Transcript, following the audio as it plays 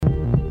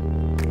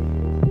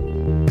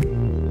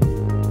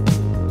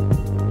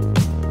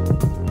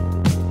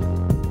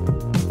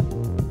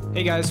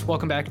Hey guys,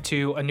 welcome back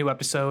to a new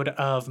episode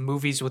of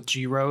Movies with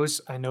G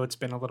Rose. I know it's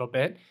been a little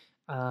bit.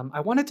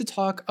 I wanted to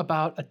talk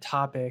about a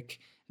topic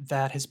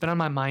that has been on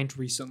my mind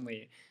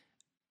recently: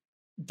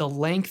 the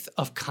length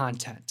of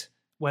content,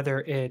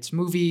 whether it's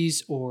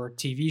movies or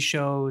TV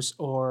shows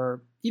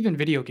or even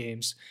video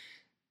games.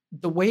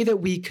 The way that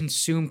we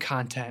consume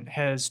content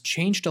has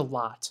changed a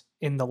lot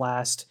in the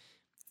last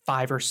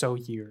 5 or so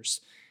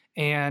years.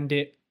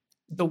 And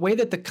the way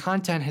that the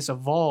content has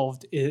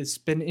evolved has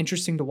been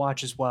interesting to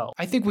watch as well.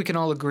 I think we can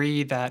all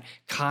agree that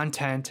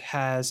content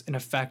has an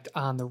effect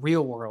on the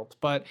real world,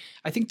 but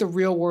I think the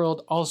real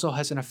world also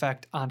has an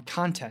effect on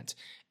content.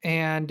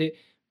 And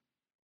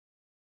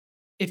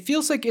it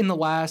feels like in the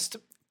last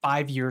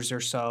 5 years or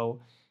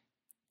so,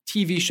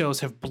 TV shows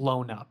have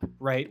blown up,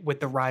 right, with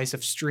the rise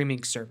of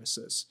streaming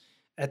services.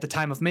 At the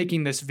time of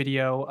making this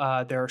video,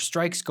 there are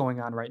strikes going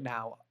on right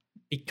now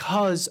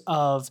because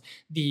of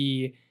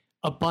the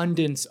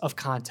abundance of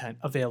content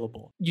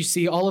available. You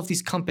see, all of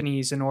these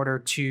companies, in order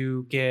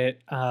to get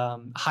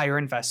higher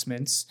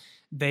investments,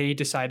 they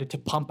decided to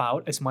pump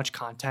out as much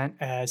content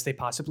as they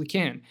possibly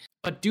can.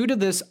 But due to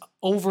this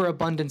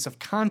overabundance of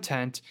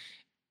content,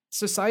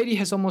 society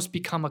has almost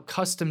become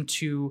accustomed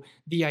to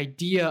the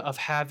idea of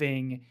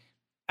having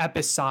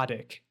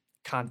episodic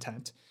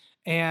content.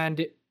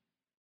 And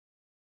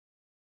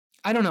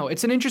I don't know,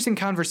 it's an interesting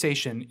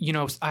conversation. You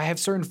know, I have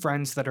certain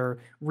friends that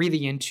are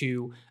really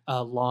into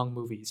long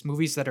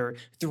movies that are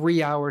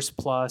 3 hours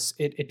plus.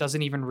 It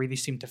doesn't even really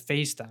seem to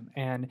faze them.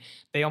 And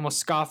they almost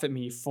scoff at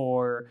me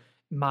for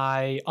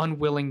my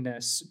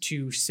unwillingness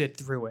to sit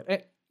through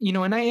it. You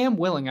know, and I am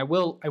willing, I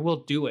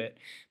will do it.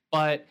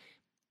 But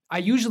I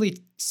usually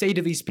say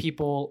to these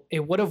people,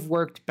 it would have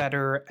worked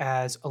better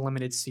as a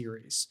limited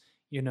series,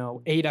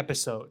 8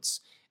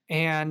 episodes.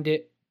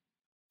 And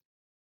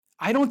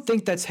I don't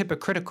think that's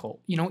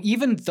hypocritical.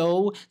 Even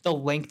though the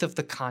length of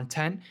the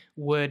content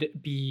would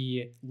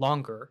be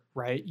longer,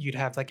 right? You'd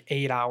have like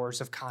 8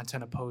 hours of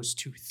content opposed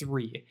to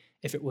 3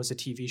 if it was a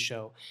TV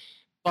show.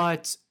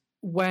 But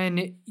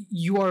when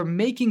you are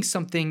making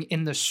something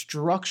in the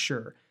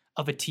structure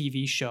of a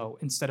TV show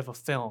instead of a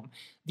film,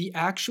 the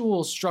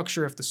actual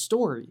structure of the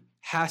story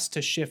has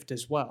to shift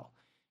as well.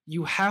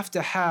 You have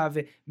to have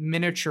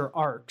miniature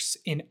arcs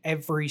in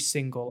every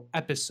single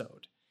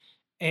episode.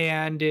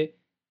 And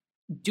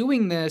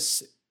doing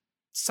this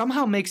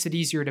somehow makes it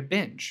easier to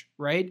binge,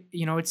 right?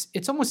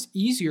 It's almost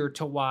easier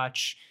to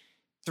watch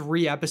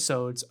 3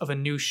 episodes of a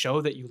new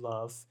show that you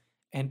love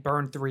and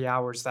burn 3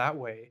 hours that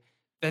way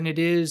than it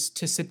is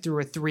to sit through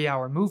a 3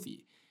 hour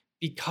movie,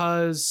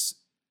 because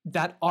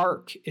that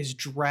arc is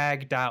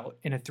dragged out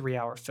in a 3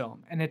 hour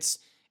film. And it's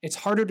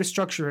harder to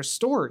structure a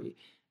story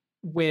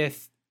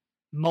with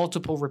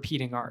multiple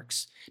repeating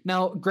arcs.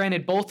 Now,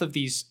 granted, both of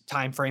these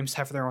time frames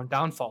have their own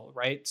downfall,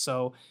 right?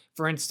 So,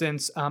 for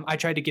instance, I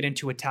tried to get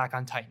into Attack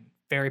on Titan,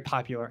 very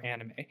popular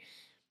anime.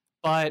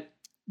 But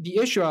the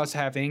issue I was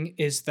having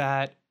is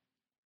that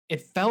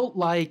it felt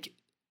like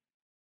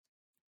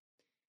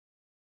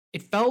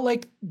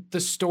the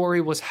story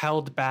was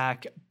held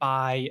back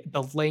by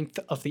the length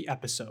of the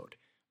episode,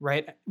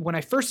 right? When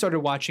I first started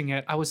watching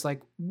it, I was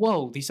like,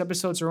 whoa, these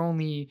episodes are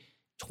only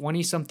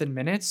 20 something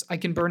minutes. I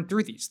can burn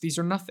through these. These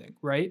are nothing,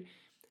 right?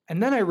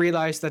 And then I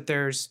realized that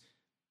there's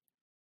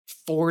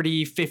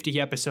 40, 50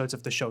 episodes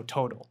of the show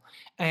total.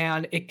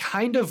 And it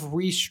kind of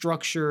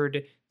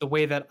restructured the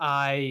way that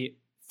I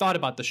thought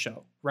about the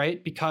show,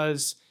 right?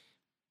 Because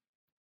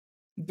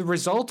the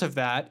result of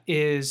that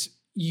is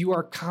you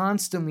are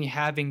constantly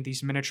having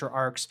these miniature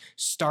arcs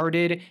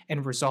started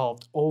and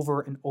resolved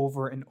over and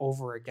over and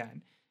over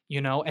again,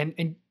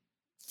 and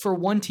for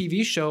one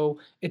TV show,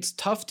 it's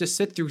tough to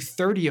sit through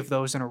 30 of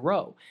those in a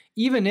row,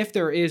 even if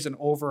there is an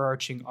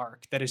overarching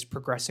arc that is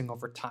progressing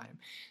over time.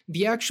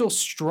 The actual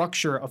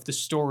structure of the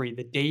story,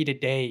 the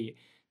day-to-day,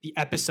 the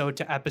episode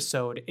to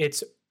episode,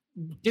 it's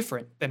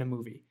different than a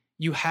movie.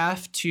 You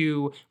have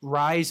to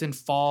rise and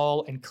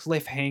fall and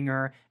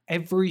cliffhanger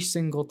every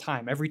single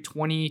time. Every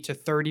 20 to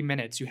 30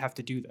 minutes, you have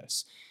to do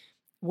this.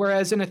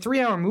 Whereas in a 3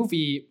 hour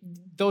movie,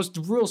 those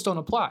rules don't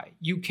apply.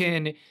 You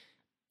can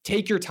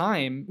take your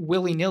time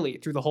willy-nilly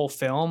through the whole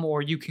film,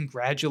 or you can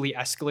gradually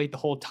escalate the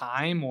whole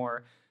time,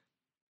 or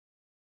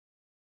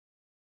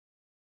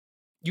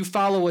you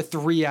follow a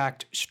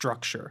 3-act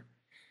structure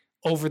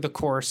over the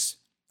course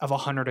of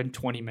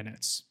 120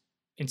 minutes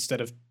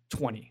instead of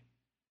 20.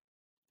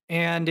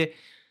 And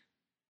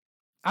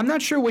I'm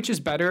not sure which is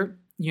better.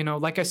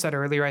 Like I said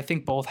earlier, I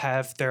think both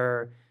have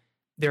their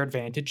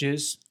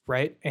advantages,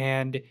 right?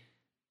 And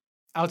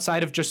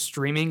outside of just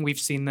streaming, we've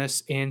seen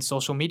this in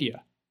social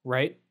media,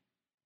 right?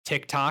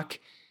 TikTok,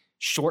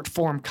 short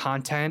form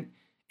content,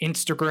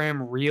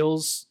 Instagram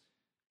Reels.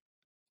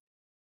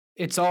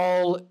 It's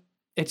all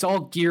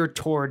geared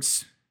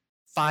towards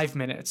 5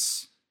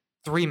 minutes,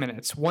 3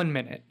 minutes, 1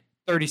 minute,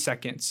 30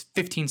 seconds,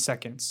 15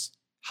 seconds.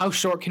 How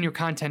short can your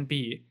content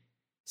be?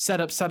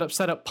 Setup,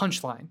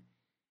 punchline.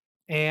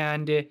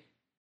 And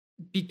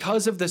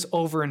because of this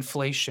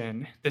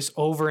overinflation, this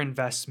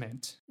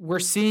overinvestment, we're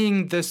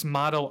seeing this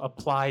model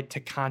applied to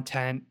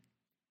content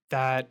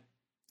that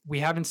we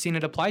haven't seen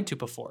it applied to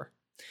before.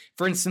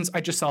 For instance,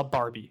 I just saw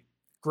Barbie.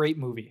 Great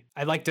movie.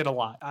 I liked it a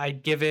lot. I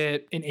give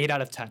it an 8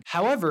 out of 10.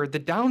 However, the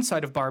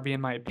downside of Barbie,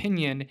 in my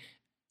opinion,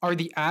 are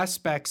the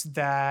aspects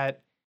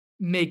that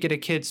make it a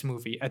kids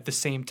movie at the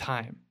same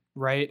time,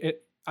 right?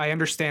 I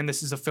understand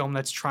this is a film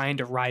that's trying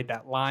to ride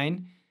that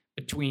line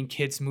between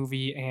kids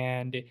movie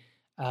and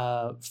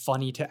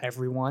funny to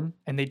everyone,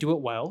 and they do it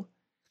well.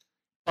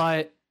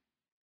 But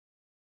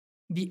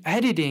the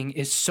editing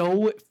is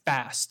so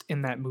fast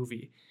in that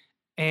movie.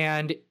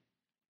 And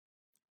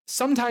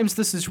sometimes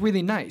this is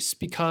really nice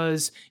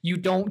because you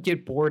don't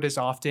get bored as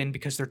often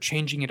because they're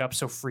changing it up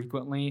so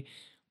frequently.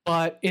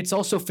 But it's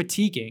also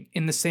fatiguing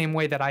in the same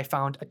way that I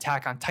found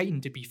Attack on Titan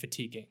to be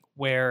fatiguing,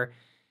 where,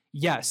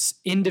 yes,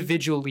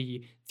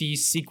 individually,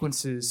 these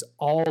sequences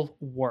all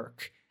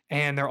work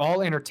and they're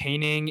all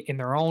entertaining in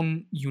their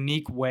own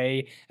unique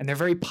way. And they're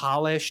very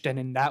polished. And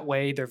in that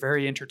way, they're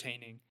very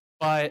entertaining.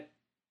 But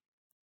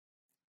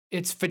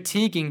it's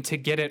fatiguing to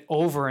get it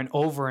over and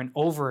over and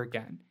over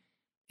again.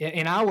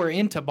 An hour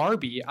into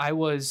Barbie, I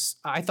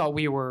thought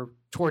we were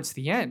towards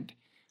the end,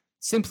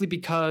 simply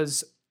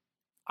because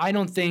I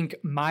don't think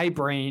my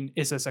brain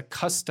is as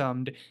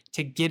accustomed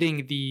to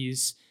getting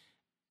these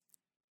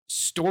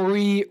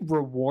story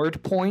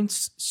reward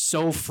points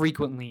so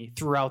frequently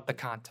throughout the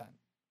content.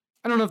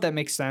 I don't know if that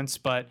makes sense,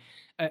 but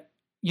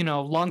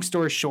long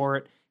story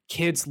short,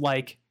 kids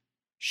like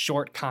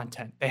short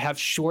content. They have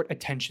short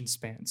attention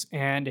spans,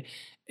 and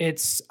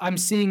I'm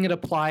seeing it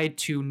applied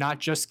to not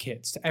just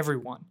kids, to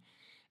everyone.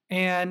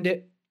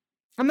 And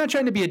I'm not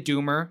trying to be a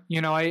doomer.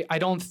 I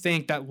don't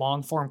think that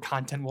long form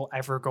content will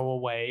ever go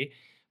away,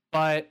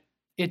 but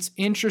it's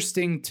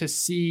interesting to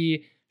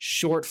see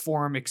short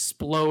form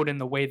explode in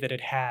the way that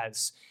it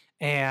has.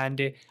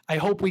 And I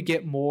hope we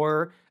get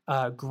more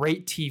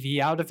great TV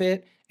out of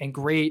it and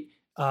great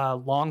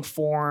long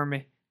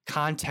form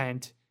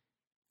content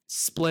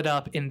split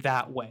up in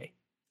that way,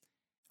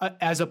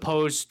 as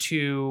opposed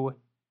to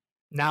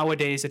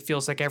nowadays it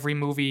feels like every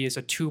movie is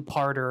a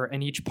two-parter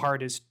and each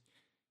part is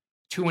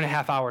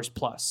 2.5 hours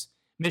plus.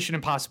 Mission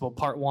Impossible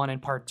Part 1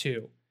 and Part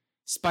 2,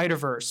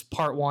 Spider-Verse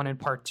Part 1 and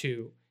Part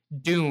 2,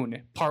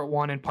 Dune Part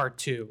 1 and Part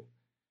 2.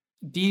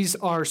 These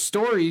are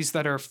stories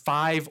that are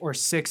 5 or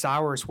 6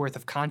 hours worth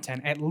of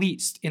content, at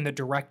least in the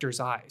director's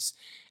eyes.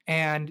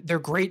 And they're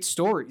great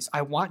stories.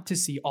 I want to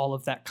see all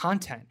of that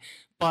content.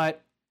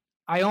 But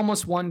I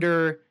almost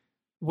wonder,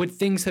 would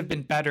things have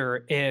been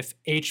better if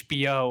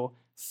HBO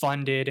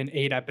funded an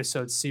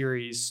 8-episode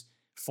series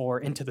for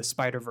Into the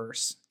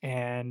Spider-Verse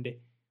and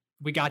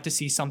we got to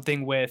see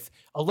something with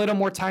a little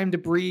more time to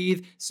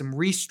breathe, some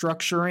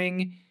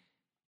restructuring?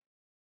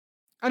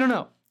 I don't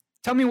know.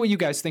 Tell me what you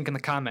guys think in the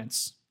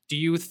comments. Do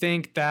you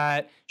think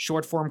that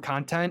short form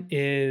content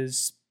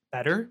is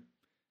better?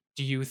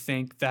 Do you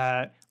think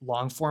that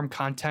long form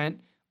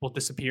content will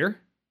disappear?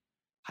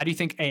 How do you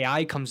think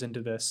AI comes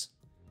into this?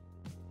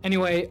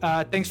 Anyway,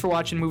 thanks for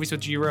watching Movies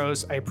with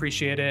G-Rose. I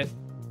appreciate it.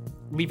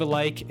 Leave a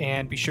like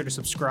and be sure to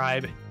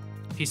subscribe.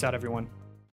 Peace out, everyone.